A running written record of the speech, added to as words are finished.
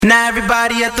Now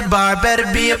everybody at the bar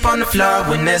better be up on the floor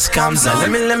when this comes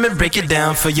on. Let me break it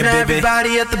down for you, baby.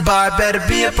 Everybody at the bar better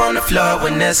be up on the floor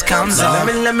when this comes on.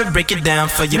 Let me break it down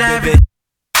for you, baby.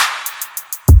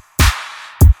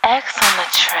 X on the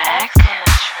track.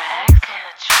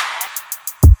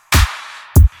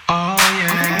 Oh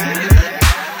yeah.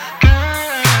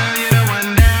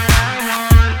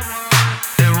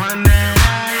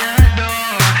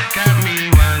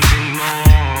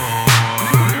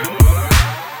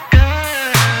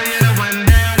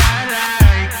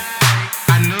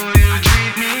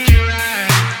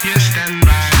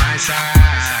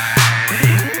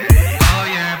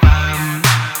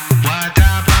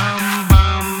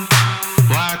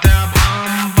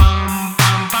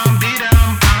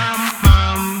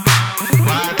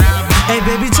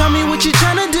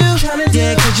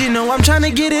 Yeah, cause you know I'm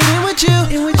tryna get it in with you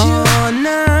all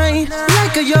night.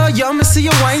 Like a yo, me see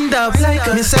you wind up.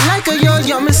 Me say like a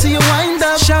yo, me see you wind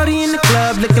up. Shawty in the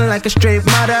club looking like a straight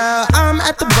model. I'm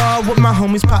at the bar with my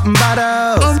homies popping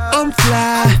bottles. I'm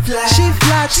fly, she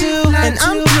fly too, and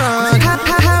I'm drunk.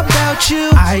 How about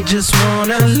you? I just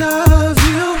wanna love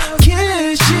you,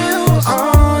 kiss you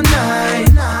all night.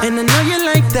 And I know you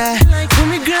like that. When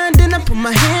we grindin', I put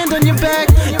my hand on your back.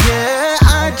 Yeah,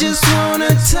 I just wanna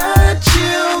touch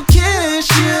you, kiss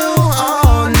you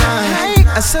all night. Hey,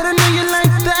 I said I know you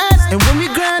like that. And when we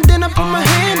grindin', I put my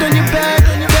hand on your back,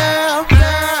 girl.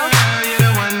 You're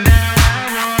the one that I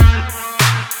want,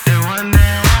 the one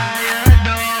that I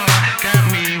adore. Got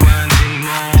me wanting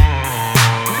more.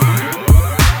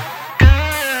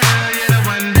 Girl, you're the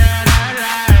one that I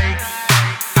like.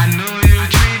 I know you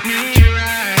treat me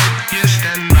right. You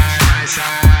stand by my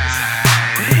side.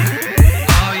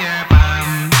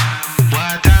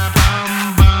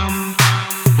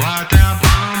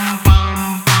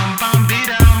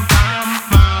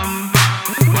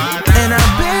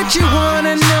 You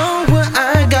wanna know what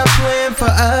I got planned for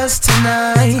us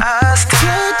tonight?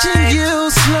 Touching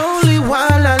you slowly while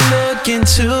I look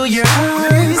into your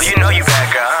eyes. You know you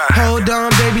bad girl, huh? Hold on,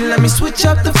 baby, let me switch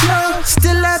up the flow.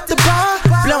 Still at the bar,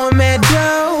 blowing mad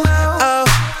dough. Oh,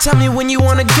 tell me when you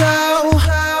wanna go.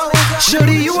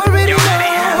 Shorty, you already know.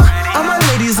 All my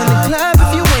ladies in the club,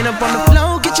 if you ain't up on the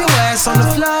floor, get your ass on the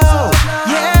floor.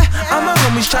 Yeah, all my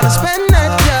homies tryna spend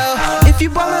that dough. If you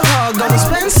ballin' hard, gonna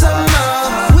spend some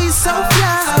more. So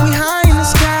fly, we high in the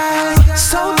sky.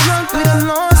 So drunk, we done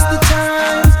lost the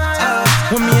time.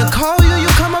 When me I call you, you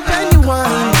come up and you whine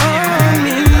on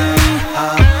me.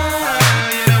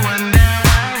 You're the one that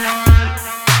I want,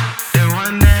 the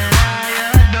one that I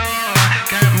adore.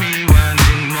 Got me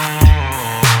wanting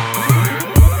more.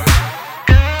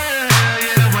 Girl,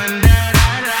 you're the one that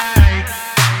I like.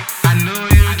 I know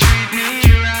you treat me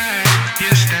right.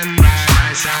 You stand by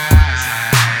my side.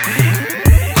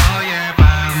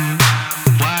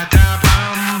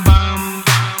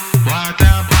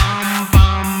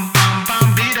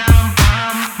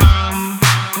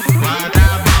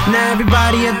 Now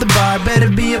everybody at the bar better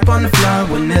be up on the floor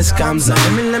when this comes on.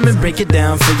 Let me break it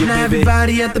down for you, baby. Now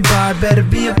everybody at the bar better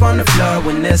be up on the floor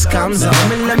when this comes on.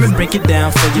 Let me break it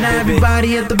down for you, baby. Now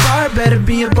everybody at the bar better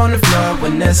be up on the floor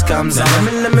when this comes on.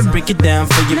 Let me break it down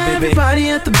for you, baby. Now everybody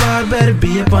at the bar better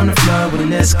be up on the floor when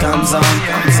this comes on.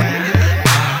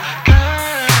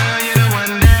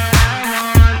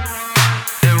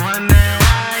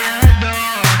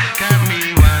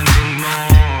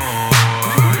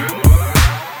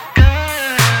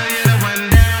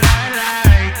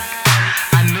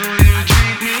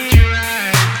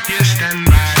 Stand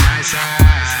by my side.